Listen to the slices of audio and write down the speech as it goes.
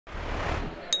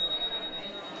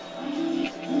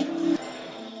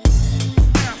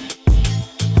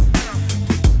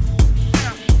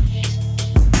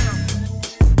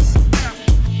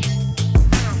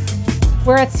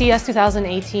We're at CES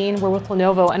 2018, we're with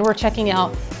Lenovo, and we're checking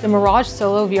out the Mirage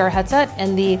Solo VR headset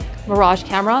and the Mirage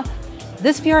camera.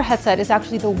 This VR headset is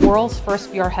actually the world's first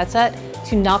VR headset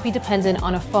to not be dependent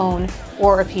on a phone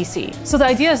or a PC. So the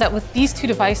idea is that with these two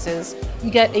devices,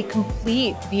 you get a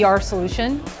complete VR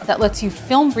solution that lets you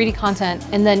film 3D content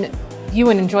and then view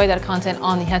and enjoy that content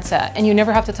on the headset. And you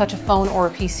never have to touch a phone or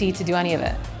a PC to do any of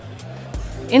it.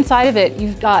 Inside of it,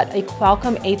 you've got a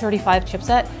Qualcomm A35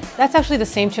 chipset. That's actually the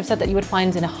same chipset that you would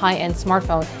find in a high-end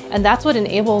smartphone. And that's what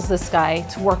enables this guy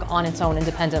to work on its own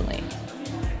independently.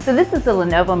 So this is the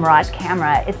Lenovo Mirage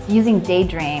camera. It's using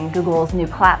Daydream, Google's new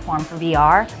platform for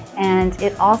VR, and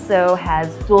it also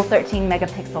has dual 13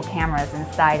 megapixel cameras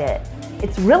inside it.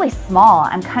 It's really small.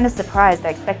 I'm kind of surprised. I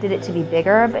expected it to be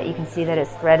bigger, but you can see that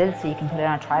it's threaded, so you can put it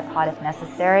on a tripod if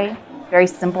necessary. Very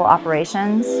simple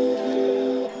operations.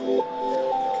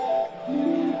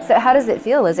 So how does it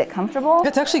feel? Is it comfortable?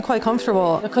 It's actually quite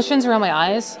comfortable. The cushions around my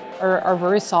eyes are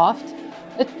very soft.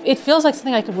 It feels like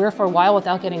something I could wear for a while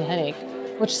without getting a headache,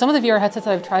 which some of the VR headsets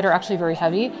that I've tried are actually very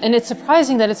heavy. And it's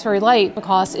surprising that it's very light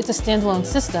because it's a standalone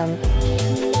system.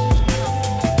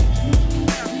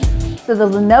 So the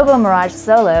Lenovo Mirage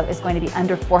Solo is going to be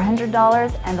under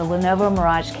 $400 and the Lenovo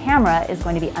Mirage camera is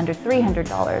going to be under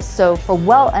 $300. So for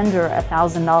well under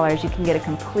 $1,000, you can get a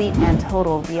complete and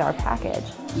total VR package.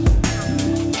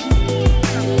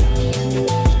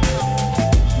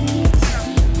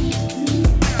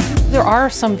 There are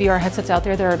some VR headsets out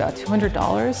there that are about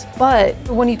 $200, but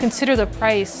when you consider the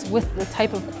price with the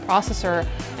type of processor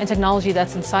and technology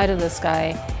that's inside of this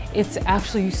guy, it's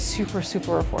actually super,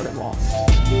 super affordable.